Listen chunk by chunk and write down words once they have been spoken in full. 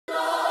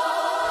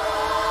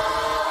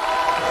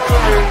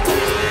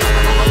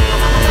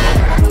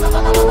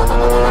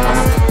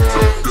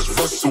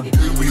So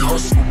we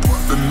hustle,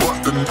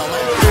 what the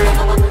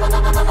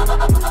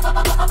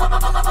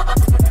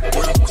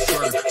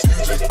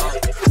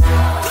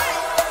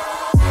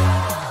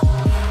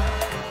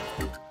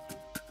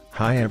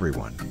Hi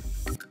everyone.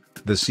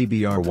 The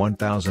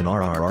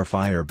CBR1000RR-R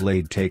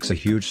FIREBLADE takes a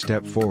huge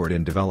step forward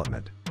in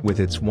development,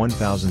 with its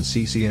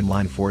 1000cc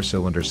inline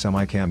 4-cylinder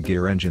semi-cam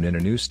gear engine in a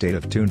new state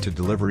of tune to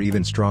deliver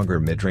even stronger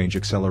mid-range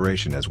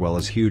acceleration as well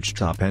as huge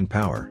top-end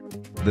power.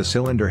 The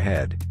cylinder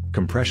head,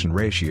 compression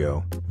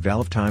ratio,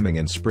 valve timing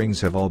and springs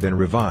have all been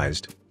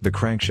revised, the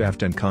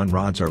crankshaft and con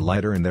rods are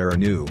lighter and there are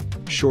new,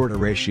 shorter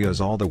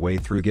ratios all the way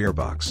through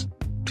gearbox.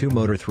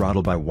 2-motor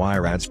throttle by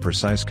wire adds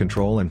precise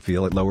control and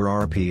feel at lower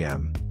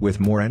RPM, with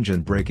more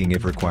engine braking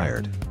if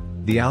required.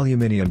 The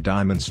aluminium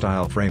diamond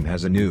style frame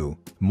has a new,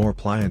 more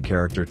pliant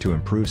character to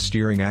improve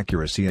steering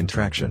accuracy and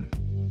traction.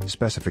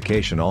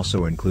 Specification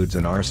also includes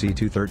an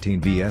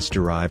RC213VS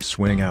derived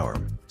swing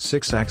arm,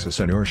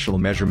 6-axis inertial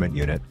measurement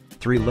unit,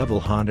 3-level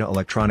Honda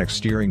electronic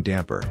steering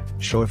damper,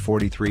 Showa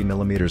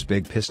 43mm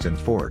Big Piston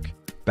Fork,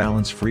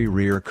 balance-free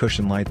rear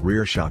cushion, light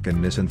rear shock and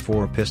Nissin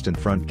 4-piston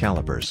front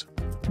calipers.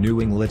 New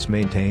winglets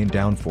maintain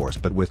downforce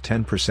but with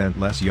 10%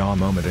 less yaw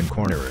moment and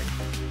cornering.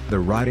 The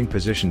riding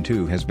position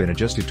too has been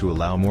adjusted to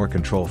allow more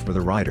control for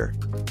the rider.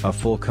 A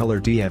full-color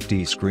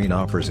DFD screen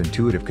offers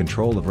intuitive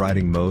control of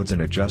riding modes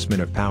and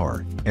adjustment of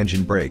power,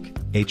 engine brake,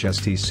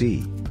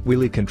 HSTC,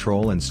 wheelie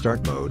control and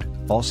start mode.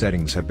 All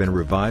settings have been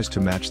revised to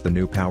match the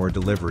new power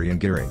delivery and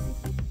gearing.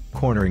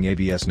 Cornering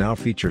ABS now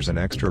features an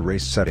extra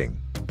race setting.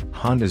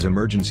 Honda's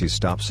emergency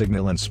stop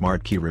signal and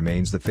smart key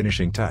remains the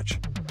finishing touch.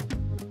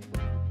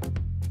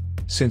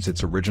 Since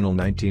its original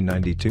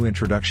 1992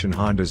 introduction,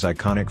 Honda's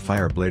iconic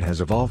FIREBLADE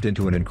has evolved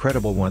into an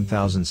incredible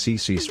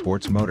 1000cc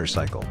sports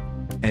motorcycle.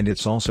 And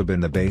it's also been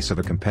the base of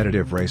a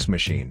competitive race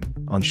machine,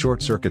 on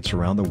short circuits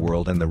around the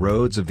world and the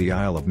roads of the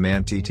Isle of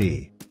Man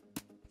TT.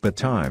 But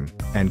time,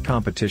 and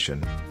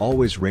competition,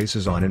 always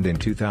races on, and in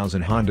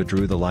 2000 Honda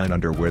drew the line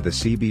under where the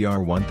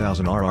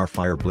CBR1000RR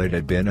FIREBLADE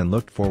had been and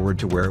looked forward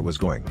to where it was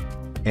going.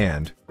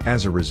 And,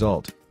 as a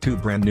result, two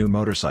brand new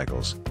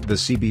motorcycles, the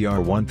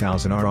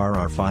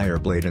CBR1000RR-R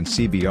FIREBLADE and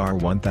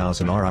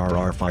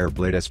CBR1000RR-R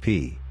FIREBLADE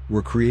SP,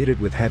 were created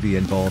with heavy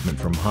involvement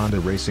from Honda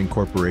Racing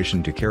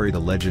Corporation to carry the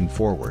legend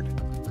forward.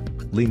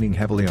 Leaning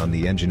heavily on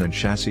the engine and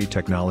chassis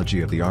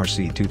technology of the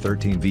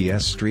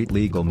RC213VS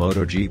street-legal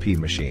MotoGP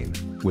machine,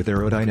 with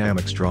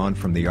aerodynamics drawn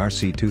from the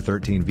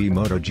RC213V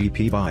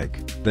MotoGP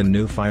bike, the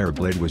new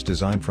FIREBLADE was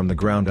designed from the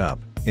ground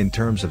up, in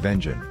terms of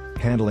engine,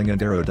 handling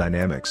and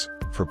aerodynamics,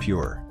 for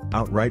pure,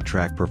 outright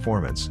track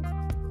performance.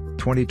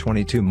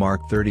 2022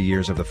 marked 30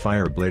 years of the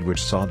FIREBLADE,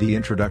 which saw the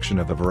introduction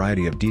of a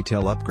variety of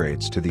detail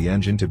upgrades to the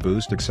engine to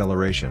boost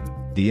acceleration.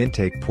 The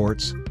intake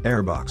ports,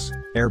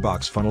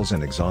 airbox funnels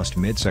and exhaust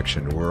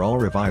midsection were all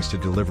revised to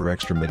deliver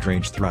extra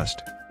mid-range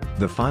thrust.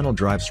 The final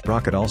drive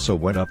sprocket also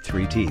went up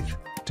 3 teeth,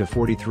 to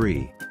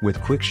 43,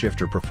 with quick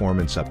shifter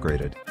performance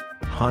upgraded.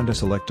 Honda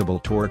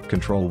selectable torque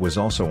control was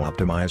also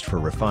optimized for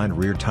refined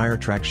rear tire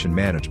traction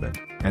management,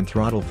 and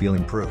throttle feel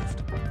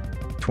improved.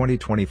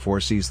 2024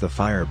 sees the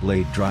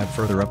FIREBLADE drive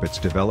further up its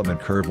development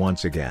curve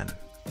once again.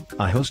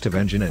 A host of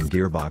engine and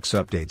gearbox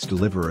updates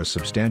deliver a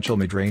substantial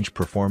mid-range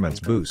performance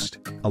boost,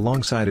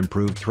 alongside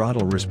improved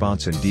throttle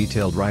response and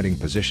detailed riding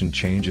position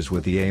changes,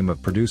 with the aim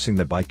of producing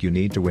the bike you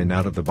need to win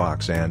out of the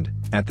box and,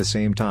 at the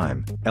same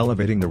time,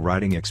 elevating the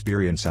riding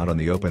experience out on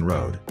the open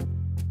road.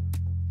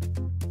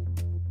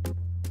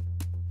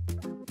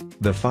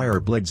 The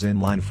FIREBLADE's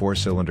inline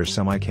 4-cylinder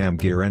semi-cam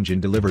gear engine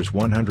delivers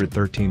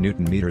 113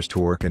 Nm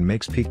torque and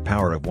makes peak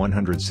power of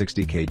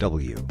 160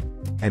 kW.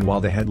 And while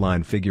the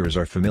headline figures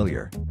are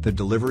familiar, the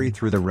delivery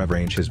through the rev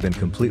range has been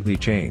completely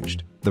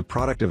changed, the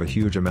product of a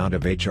huge amount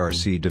of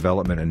HRC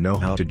development and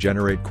know-how to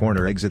generate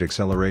corner exit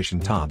acceleration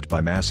topped by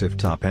massive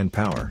top-end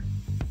power.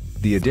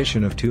 The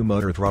addition of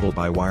 2-motor throttle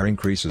by wire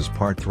increases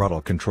part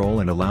throttle control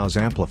and allows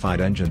amplified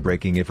engine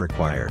braking if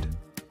required.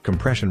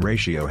 Compression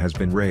ratio has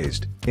been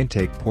raised,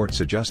 intake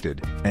ports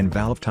adjusted, and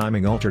valve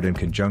timing altered in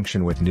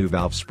conjunction with new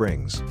valve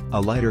springs,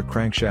 a lighter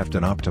crankshaft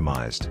and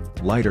optimized,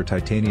 lighter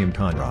titanium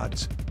con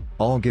rods.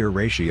 All gear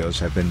ratios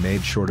have been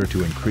made shorter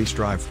to increase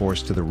drive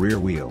force to the rear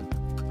wheel.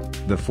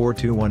 The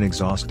 421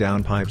 exhaust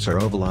downpipes are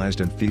ovalized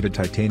and feed a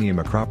titanium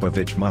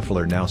Akrapovic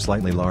muffler, now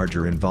slightly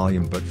larger in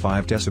volume but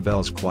 5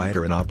 decibels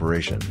quieter in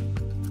operation.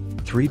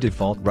 3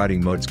 default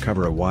riding modes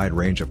cover a wide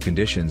range of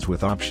conditions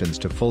with options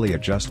to fully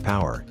adjust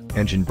power,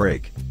 engine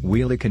brake,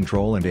 wheelie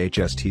control and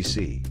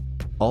HSTC.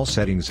 All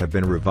settings have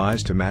been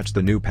revised to match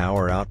the new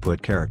power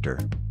output character.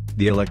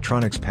 The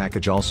electronics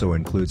package also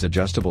includes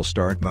adjustable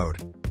start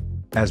mode.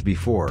 As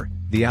before,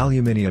 the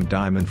aluminium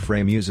diamond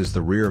frame uses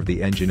the rear of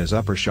the engine as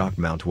upper shock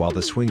mount, while the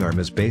swingarm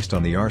is based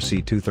on the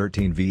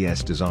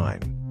RC213VS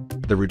design.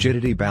 The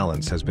rigidity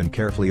balance has been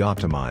carefully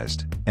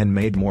optimized, and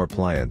made more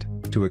pliant,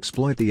 to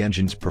exploit the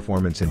engine's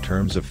performance in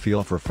terms of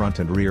feel for front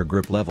and rear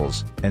grip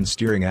levels, and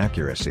steering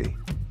accuracy.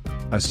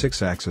 A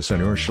 6-axis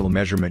inertial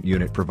measurement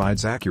unit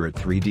provides accurate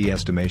 3D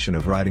estimation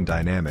of riding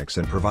dynamics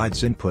and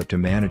provides input to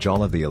manage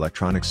all of the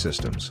electronic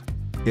systems.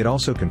 It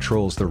also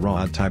controls the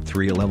rod Type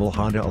 3 level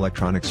Honda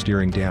electronic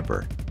steering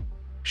damper.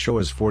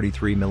 Showa's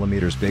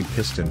 43mm Big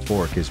Piston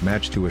Fork is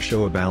matched to a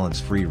Showa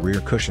balance-free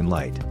rear cushion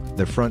light.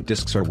 The front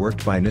discs are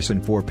worked by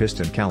Nissin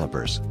four-piston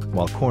calipers,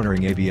 while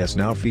cornering ABS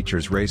now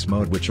features race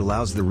mode, which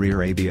allows the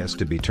rear ABS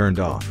to be turned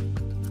off.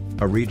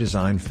 A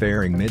redesigned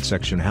fairing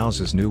midsection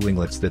houses new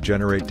winglets that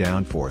generate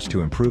downforce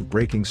to improve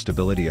braking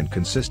stability and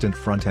consistent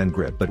front-end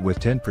grip, but with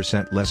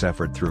 10% less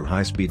effort through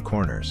high-speed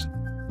corners.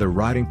 The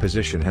riding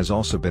position has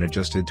also been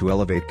adjusted to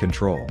elevate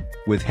control,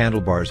 with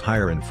handlebars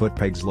higher and foot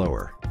pegs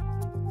lower.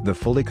 The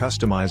fully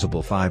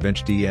customizable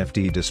 5-inch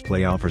DFD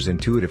display offers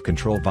intuitive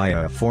control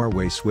via a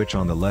 4-way switch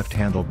on the left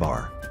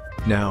handlebar.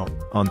 Now,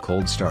 on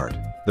cold start,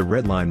 the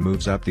red line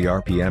moves up the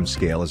RPM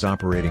scale as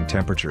operating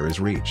temperature is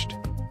reached.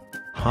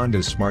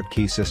 Honda's Smart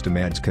Key system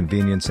adds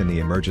convenience, and the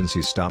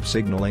emergency stop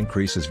signal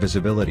increases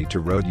visibility to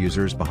road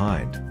users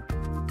behind.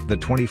 The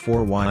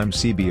 24WM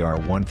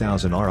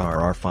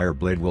CBR1000RR-R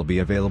Fireblade will be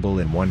available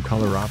in one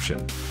color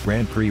option,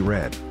 Prix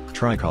Red,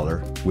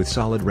 Tricolour, with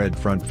solid red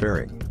front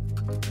fairing.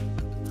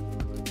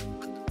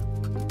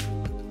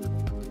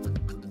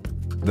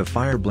 The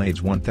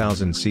Fireblade's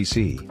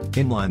 1000cc,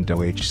 inline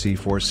OHC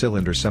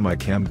 4-cylinder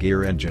semi-cam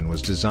gear engine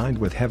was designed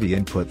with heavy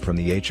input from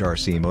the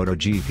HRC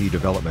MotoGP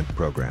development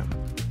program.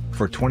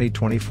 For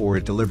 2024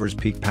 it delivers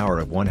peak power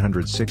of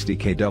 160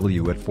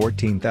 kW at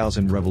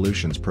 14,000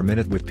 revolutions per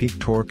minute with peak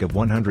torque of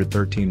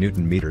 113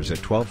 Nm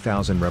at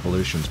 12,000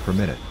 revolutions per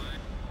minute.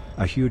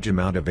 A huge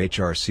amount of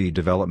HRC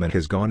development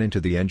has gone into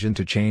the engine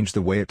to change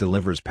the way it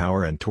delivers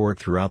power and torque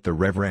throughout the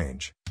rev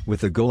range,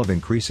 with the goal of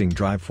increasing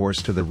drive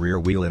force to the rear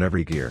wheel in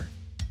every gear,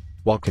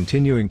 while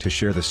continuing to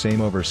share the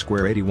same over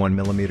square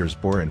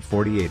 81mm bore and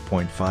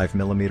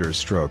 48.5mm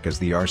stroke as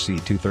the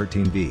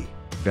RC213V.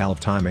 Valve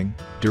timing,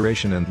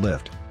 duration and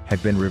lift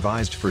had been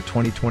revised for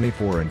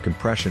 2024 and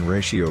compression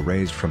ratio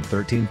raised from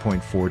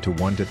 13.4 to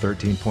 1 to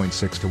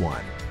 13.6 to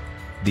 1.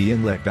 The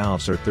inlet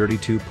valves are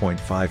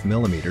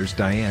 32.5mm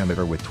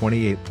diameter with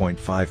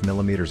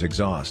 28.5mm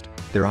exhaust.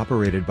 They're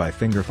operated by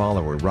finger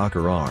follower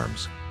rocker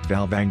arms.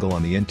 Valve angle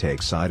on the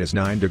intake side is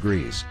 9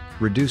 degrees,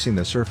 reducing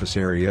the surface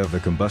area of the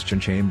combustion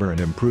chamber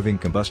and improving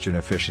combustion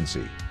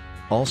efficiency.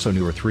 Also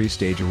newer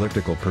 3-stage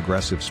elliptical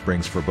progressive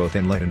springs for both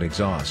inlet and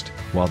exhaust,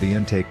 while the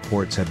intake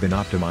ports have been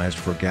optimized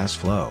for gas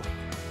flow.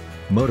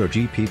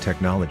 MotoGP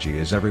technology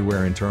is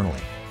everywhere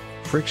internally.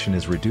 Friction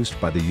is reduced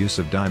by the use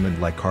of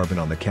diamond-like carbon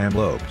on the cam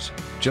lobes,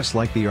 just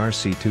like the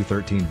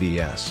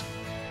RC213VS.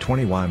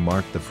 20Y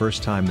marked the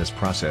first time this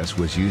process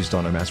was used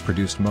on a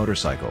mass-produced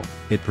motorcycle.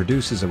 It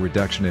produces a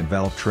reduction in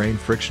valve train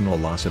frictional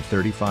loss of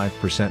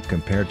 35%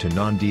 compared to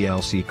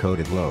non-DLC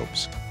coated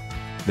lobes.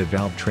 The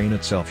valve train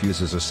itself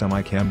uses a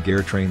semi-cam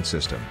gear train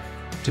system.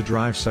 To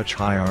drive such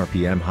high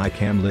RPM high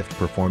cam lift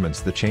performance,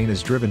 the chain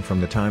is driven from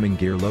the timing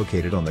gear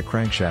located on the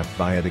crankshaft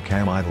via the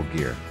cam idle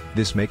gear.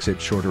 This makes it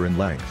shorter in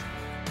length.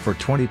 For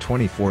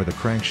 2024 the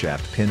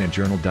crankshaft pin and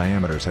journal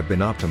diameters have been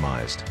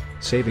optimized,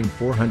 saving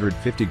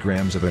 450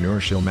 grams of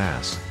inertial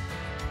mass.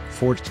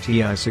 Forged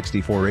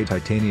TI-64A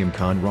titanium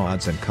con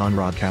rods and con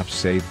rod caps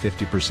save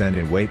 50%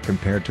 in weight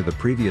compared to the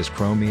previous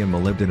chromium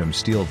molybdenum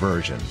steel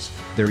versions.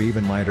 They're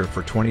even lighter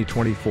for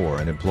 2024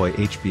 and employ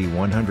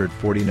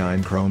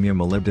HB149 chromium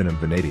molybdenum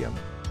vanadium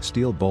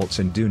steel bolts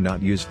and do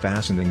not use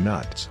fastening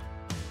nuts.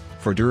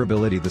 For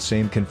durability, the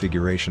same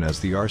configuration as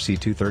the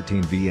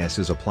RC213VS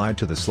is applied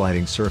to the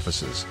sliding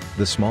surfaces.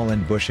 The small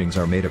end bushings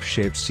are made of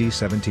shaped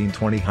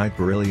C1720 high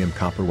beryllium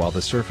copper, while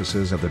the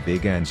surfaces of the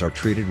big ends are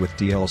treated with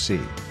DLC.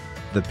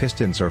 The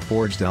pistons are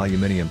forged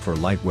aluminum for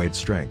lightweight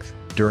strength,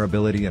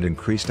 durability and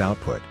increased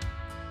output.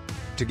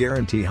 To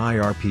guarantee high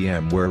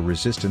RPM wear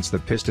resistance, the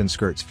piston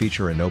skirts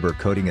feature an ober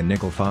coating and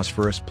nickel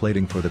phosphorus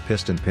plating for the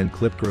piston pin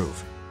clip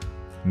groove.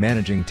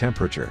 Managing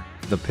temperature,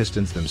 the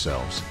pistons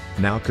themselves,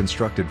 now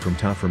constructed from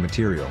tougher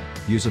material,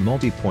 use a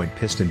multi-point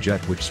piston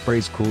jet which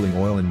sprays cooling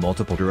oil in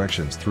multiple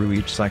directions through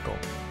each cycle.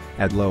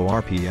 At low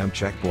RPM,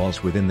 check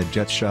valves within the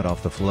jet shut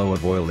off the flow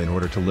of oil in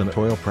order to limit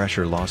oil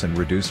pressure loss and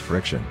reduce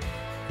friction.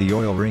 The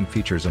oil ring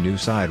features a new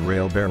side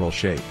rail barrel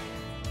shape.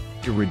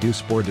 To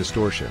reduce bore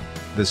distortion,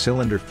 the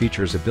cylinder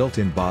features a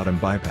built-in bottom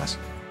bypass.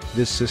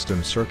 This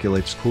system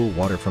circulates cool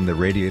water from the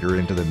radiator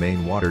into the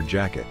main water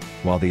jacket,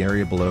 while the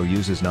area below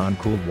uses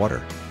non-cooled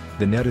water.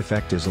 The net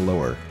effect is a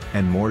lower,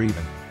 and more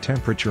even,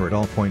 temperature at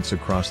all points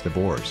across the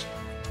bores.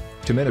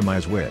 To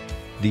minimize weight,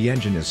 the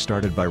engine is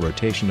started by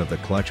rotation of the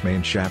clutch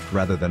main shaft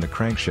rather than a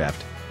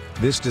crankshaft.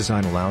 This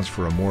design allows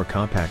for a more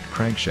compact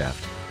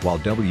crankshaft, while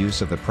double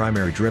use of the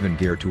primary driven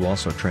gear to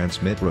also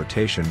transmit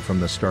rotation from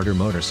the starter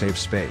motor saves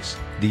space.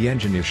 The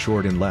engine is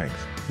short in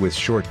length, with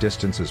short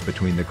distances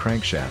between the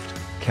crankshaft,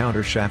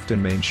 countershaft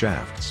and main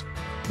shafts.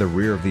 The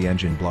rear of the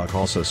engine block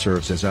also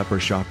serves as upper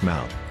shock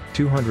mount.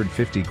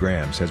 250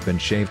 grams has been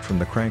shaved from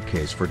the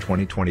crankcase for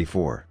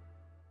 2024.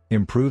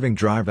 Improving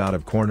drive out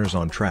of corners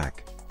on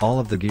track, all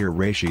of the gear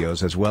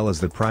ratios as well as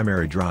the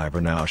primary drive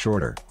are now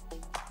shorter.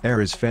 Air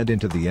is fed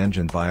into the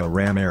engine via a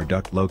ram air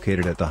duct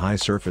located at the high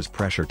surface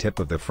pressure tip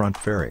of the front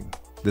fairing.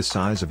 The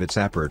size of its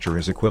aperture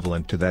is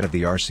equivalent to that of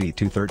the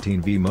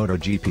RC213V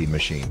MotoGP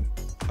machine.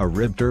 A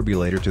rib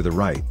turbulator to the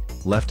right,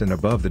 left and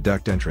above the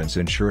duct entrance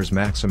ensures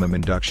maximum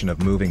induction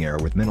of moving air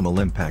with minimal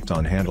impact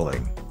on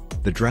handling.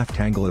 The draft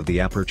angle of the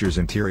aperture's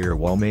interior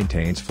wall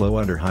maintains flow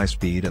under high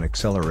speed and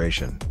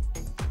acceleration.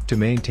 To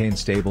maintain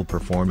stable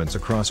performance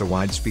across a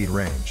wide speed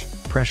range,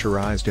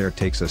 pressurized air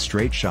takes a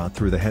straight shot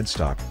through the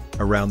headstock,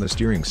 around the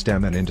steering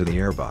stem and into the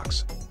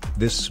airbox.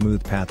 This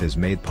smooth path is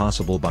made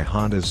possible by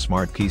Honda's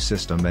smart key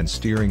system and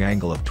steering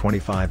angle of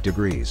 25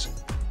 degrees.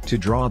 To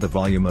draw the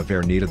volume of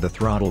air needed, the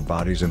throttle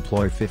bodies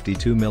employ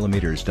 52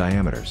 mm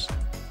diameters.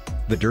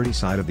 The dirty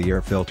side of the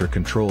air filter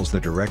controls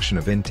the direction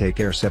of intake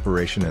air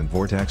separation and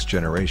vortex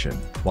generation,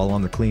 while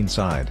on the clean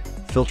side,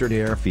 filtered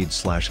air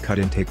feed/cut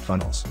intake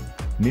funnels.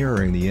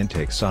 Mirroring the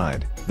intake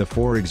side, the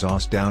 4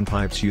 exhaust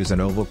downpipes use an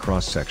oval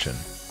cross-section.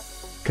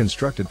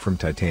 Constructed from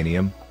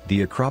titanium,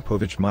 the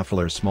Akrapovic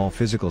muffler's small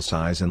physical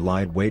size and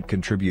light weight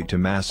contribute to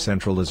mass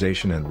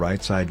centralization and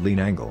right-side lean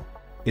angle.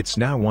 It's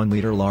now 1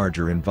 liter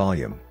larger in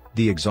volume.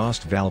 The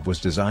exhaust valve was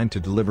designed to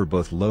deliver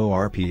both low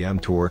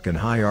RPM torque and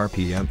high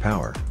RPM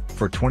power.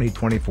 For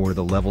 2024,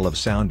 the level of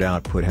sound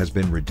output has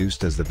been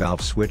reduced as the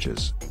valve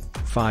switches.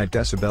 5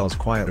 decibels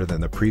quieter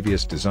than the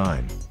previous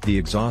design, the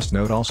exhaust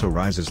note also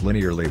rises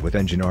linearly with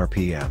engine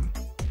RPM.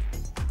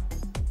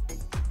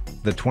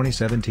 The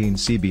 2017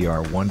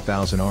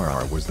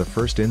 CBR1000RR was the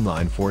first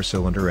inline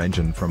 4-cylinder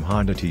engine from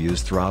Honda to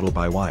use throttle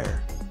by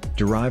wire.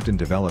 Derived and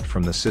developed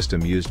from the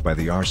system used by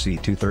the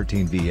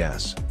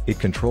RC213VS, it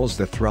controls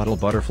the throttle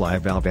butterfly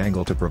valve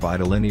angle to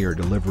provide a linear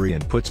delivery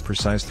and puts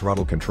precise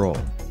throttle control,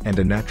 and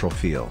a natural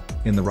feel,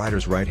 in the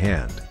rider's right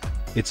hand.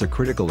 It's a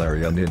critical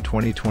area, and in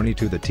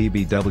 2022 the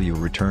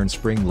TBW return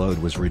spring load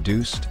was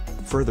reduced,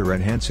 further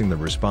enhancing the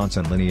response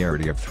and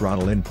linearity of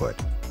throttle input.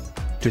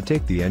 To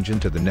take the engine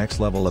to the next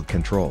level of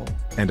control,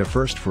 and a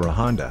first for a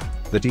Honda,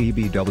 the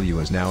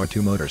TBW is now a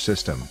 2-motor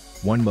system,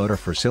 one motor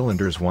for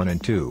cylinders 1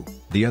 and 2,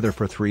 the other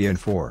for 3 and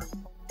 4.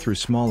 Through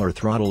smaller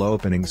throttle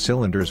openings,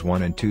 cylinders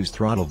 1 and 2's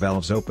throttle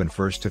valves open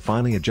first to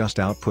finally adjust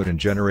output and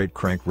generate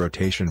crank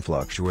rotation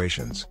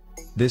fluctuations.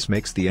 This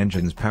makes the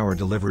engine's power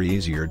delivery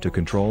easier to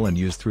control and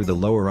use through the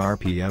lower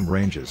RPM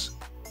ranges.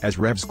 As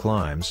revs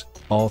climbs,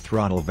 all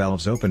throttle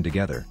valves open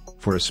together,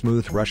 for a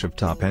smooth rush of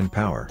top-end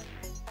power.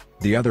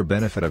 The other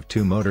benefit of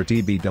 2-motor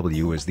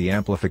TBW is the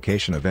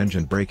amplification of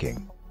engine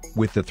braking.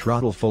 With the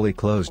throttle fully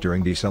closed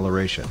during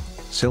deceleration,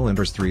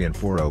 cylinders 3 and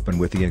 4 open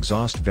with the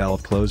exhaust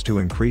valve closed to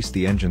increase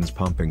the engine's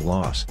pumping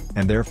loss,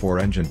 and therefore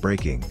engine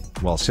braking,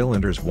 while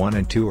cylinders 1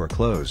 and 2 are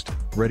closed,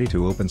 ready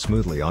to open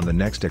smoothly on the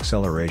next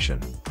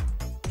acceleration.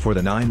 For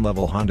the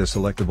 9-level Honda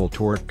selectable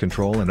torque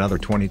control, another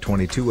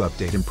 2022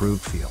 update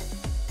improved feel.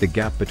 The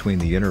gap between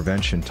the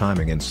intervention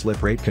timing and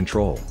slip rate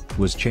control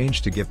was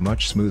changed to give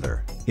much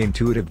smoother,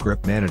 intuitive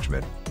grip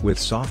management, with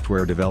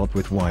software developed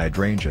with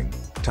wide-ranging,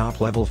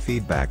 top-level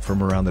feedback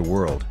from around the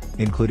world,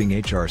 including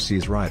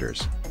HRC's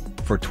riders.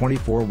 For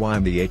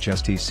 24WM, the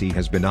HSTC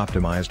has been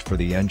optimized for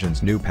the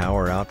engine's new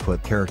power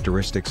output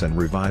characteristics and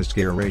revised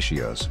gear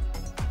ratios.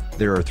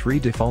 There are 3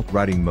 default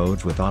riding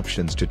modes with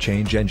options to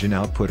change engine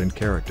output and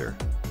character.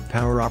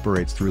 Power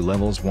operates through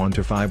levels 1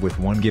 to 5, with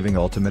 1 giving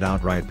ultimate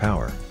outright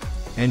power.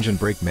 Engine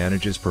brake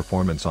manages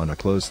performance on a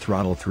closed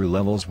throttle through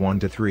levels 1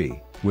 to 3,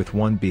 with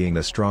 1 being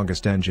the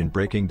strongest engine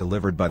braking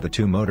delivered by the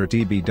 2-motor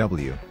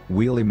TBW.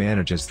 Wheelie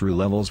manages through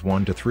levels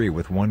 1 to 3,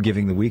 with 1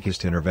 giving the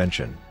weakest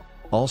intervention.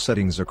 All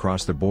settings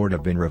across the board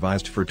have been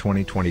revised for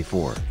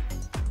 2024.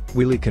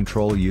 Wheelie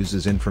Control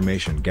uses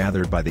information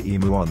gathered by the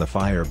EMU on the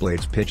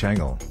Fireblade's pitch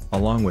angle,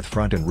 along with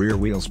front and rear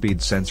wheel speed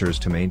sensors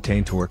to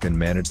maintain torque and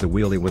manage the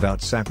wheelie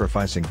without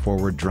sacrificing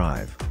forward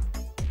drive.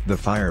 The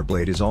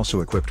Fireblade is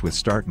also equipped with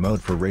start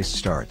mode for race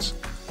starts.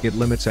 It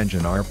limits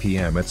engine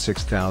RPM at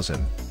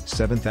 6,000,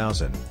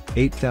 7,000,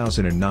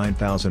 8,000 and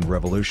 9,000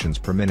 revolutions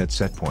per minute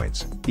set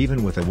points,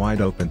 even with a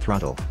wide open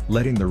throttle,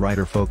 letting the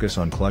rider focus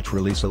on clutch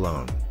release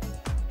alone.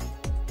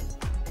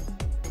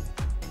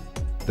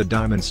 The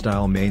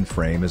diamond-style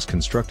mainframe is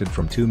constructed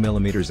from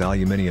 2mm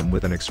aluminum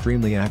with an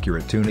extremely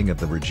accurate tuning of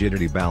the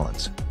rigidity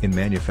balance. In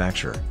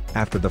manufacture,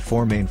 after the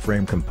 4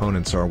 mainframe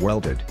components are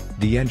welded,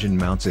 the engine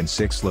mounts in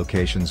 6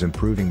 locations,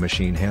 improving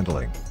machine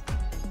handling.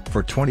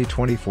 For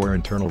 2024,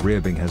 internal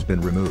ribbing has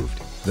been removed,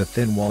 the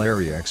thin wall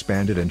area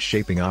expanded and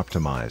shaping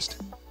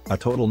optimized. A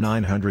total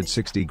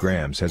 960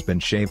 grams has been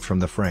shaved from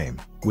the frame,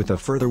 with a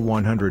further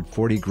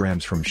 140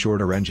 grams from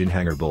shorter engine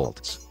hanger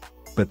bolts.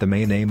 But the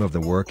main aim of the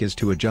work is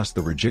to adjust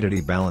the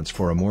rigidity balance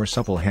for a more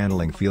supple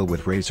handling feel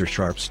with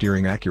razor-sharp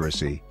steering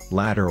accuracy.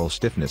 Lateral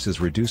stiffness is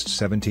reduced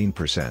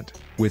 17%,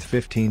 with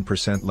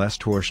 15% less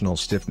torsional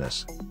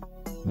stiffness.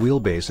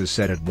 Wheelbase is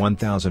set at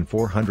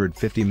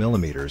 1,450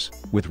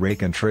 mm, with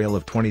rake and trail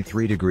of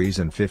 23 degrees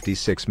and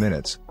 56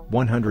 minutes,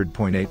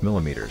 100.8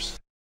 mm.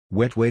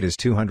 Wet weight is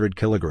 200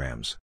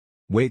 kg.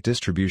 Weight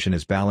distribution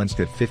is balanced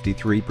at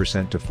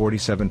 53% to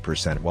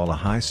 47%, while a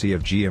high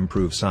CFG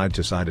improves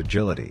side-to-side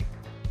agility.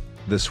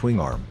 The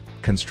swingarm,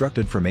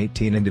 constructed from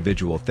 18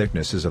 individual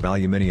thicknesses of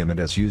aluminum and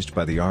as used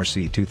by the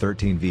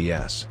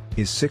RC213VS,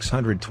 is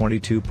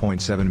 622.7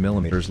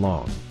 mm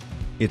long.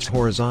 Its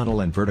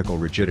horizontal and vertical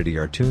rigidity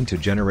are tuned to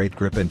generate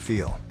grip and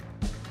feel.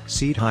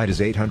 Seat height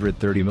is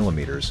 830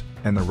 mm,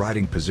 and the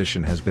riding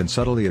position has been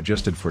subtly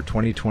adjusted for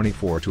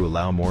 2024 to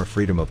allow more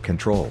freedom of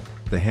control.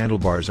 The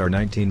handlebars are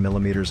 19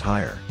 mm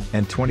higher,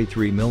 and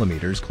 23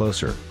 mm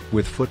closer,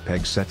 with foot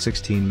pegs set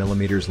 16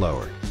 mm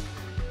lower.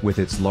 With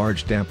its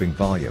large damping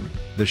volume,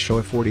 the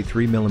Showa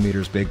 43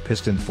 mm Big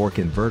Piston Fork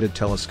inverted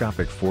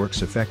telescopic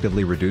forks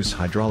effectively reduce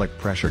hydraulic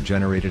pressure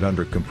generated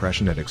under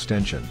compression and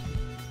extension.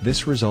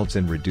 This results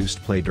in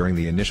reduced play during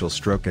the initial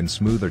stroke and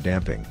smoother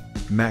damping,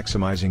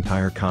 maximizing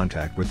tire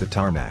contact with the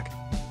tarmac.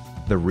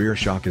 The rear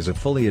shock is a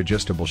fully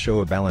adjustable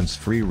Showa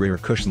balance-free rear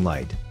cushion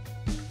light.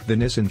 The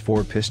Nissin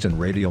four-piston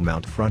radial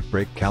mount front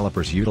brake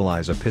calipers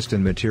utilize a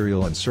piston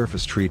material and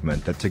surface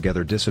treatment that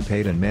together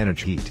dissipate and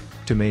manage heat,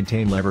 to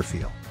maintain lever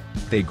feel.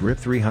 They grip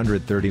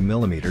 330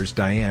 mm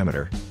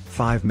diameter,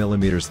 5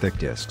 mm thick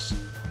discs.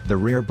 The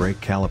rear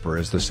brake caliper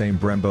is the same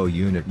Brembo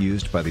unit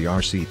used by the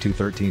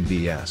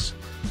RC213VS.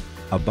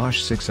 A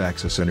Bosch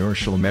 6-axis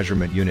inertial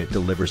measurement unit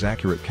delivers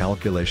accurate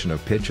calculation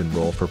of pitch and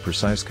roll for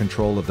precise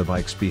control of the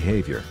bike's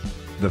behavior.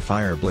 The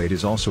Fireblade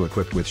is also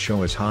equipped with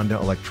Showa's Honda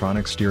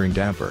electronic steering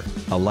damper,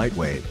 a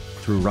lightweight,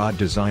 through-rod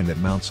design that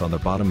mounts on the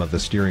bottom of the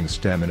steering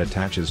stem and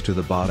attaches to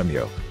the bottom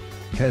yoke.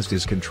 HESD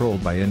is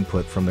controlled by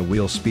input from the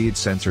wheel speed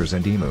sensors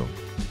and EMU.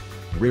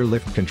 Rear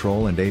lift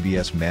control and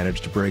ABS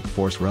managed brake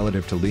force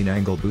relative to lean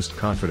angle boost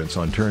confidence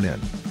on turn-in.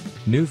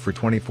 New for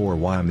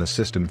 24WM, the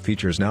system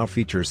now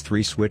features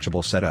 3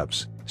 switchable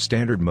setups.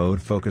 Standard mode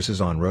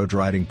focuses on road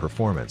riding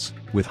performance,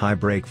 with high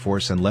brake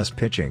force and less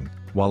pitching,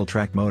 while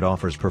track mode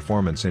offers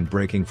performance in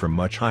braking from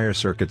much higher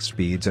circuit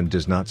speeds and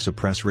does not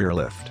suppress rear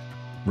lift.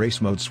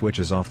 Race mode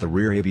switches off the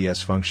rear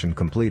ABS function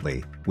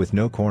completely, with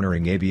no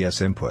cornering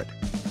ABS input.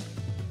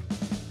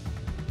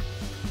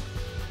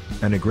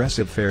 An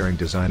aggressive fairing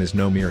design is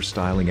no mere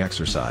styling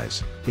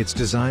exercise, it's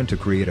designed to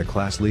create a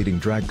class-leading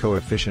drag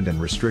coefficient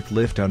and restrict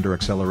lift under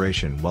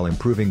acceleration while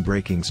improving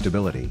braking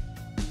stability.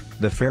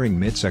 The fairing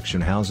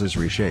midsection houses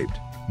reshaped,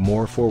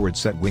 more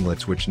forward-set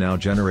winglets which now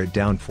generate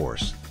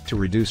downforce, to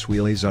reduce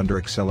wheelies under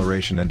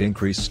acceleration and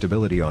increase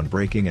stability on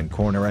braking and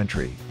corner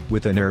entry,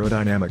 with an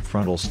aerodynamic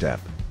frontal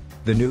step.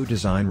 The new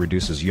design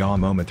reduces yaw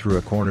moment through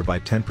a corner by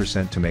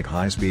 10% to make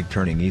high-speed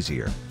turning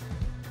easier.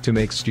 To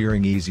make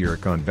steering easier, a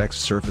convex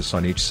surface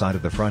on each side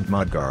of the front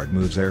mudguard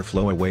moves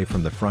airflow away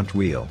from the front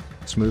wheel,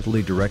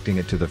 smoothly directing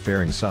it to the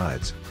fairing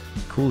sides.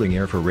 Cooling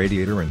air for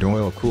radiator and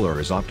oil cooler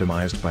is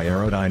optimized by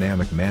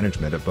aerodynamic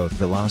management of both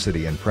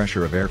velocity and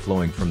pressure of air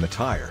flowing from the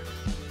tire.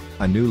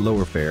 A new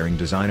lower fairing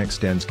design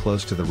extends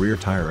close to the rear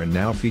tire and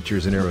now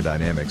features an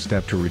aerodynamic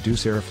step to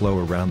reduce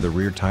airflow around the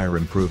rear tire,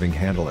 improving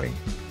handling.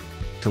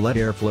 To let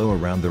air flow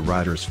around the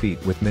rider's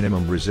feet with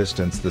minimum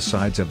resistance, the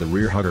sides of the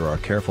rear hugger are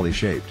carefully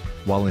shaped,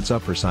 while its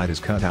upper side is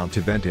cut out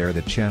to vent air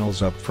that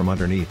channels up from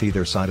underneath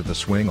either side of the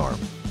swing arm,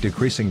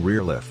 decreasing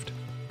rear lift.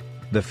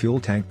 The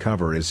fuel tank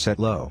cover is set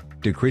low,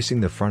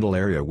 decreasing the frontal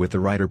area with the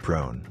rider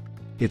prone.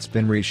 It's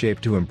been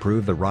reshaped to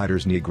improve the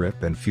rider's knee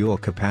grip, and fuel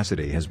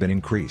capacity has been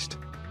increased.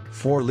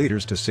 4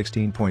 liters to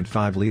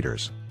 16.5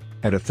 liters.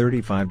 At a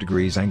 35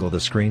 degrees angle, the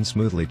screen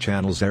smoothly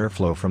channels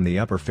airflow from the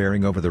upper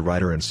fairing over the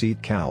rider and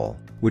seat cowl,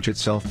 which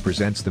itself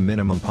presents the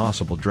minimum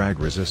possible drag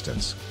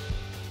resistance.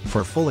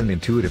 For full and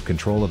intuitive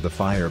control of the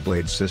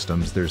Fireblade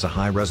systems, there's a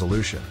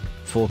high-resolution,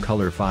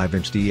 full-color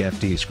 5-inch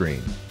DFT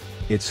screen.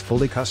 It's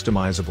fully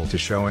customizable to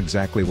show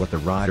exactly what the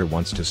rider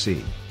wants to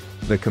see.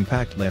 The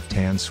compact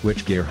left-hand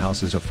switchgear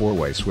house is a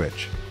 4-way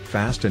switch,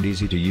 fast and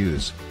easy to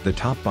use. The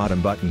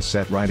top-bottom buttons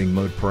set riding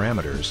mode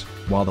parameters,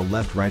 while the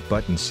left-right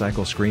buttons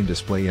cycle screen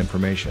display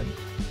information.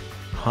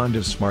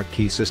 Honda's smart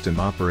key system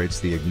operates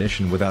the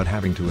ignition without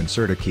having to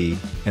insert a key,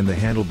 and the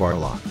handlebar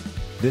lock.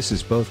 This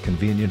is both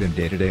convenient in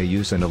day-to-day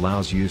use and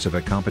allows use of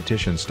a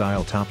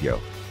competition-style top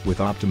yoke,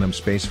 with optimum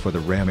space for the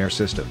ram air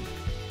system.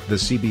 The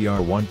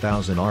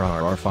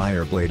CBR1000RR-R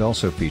Fireblade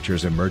also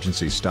features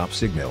emergency stop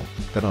signal,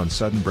 that on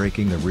sudden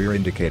braking the rear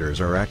indicators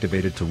are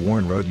activated to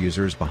warn road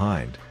users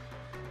behind.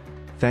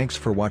 Thanks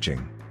for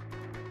watching.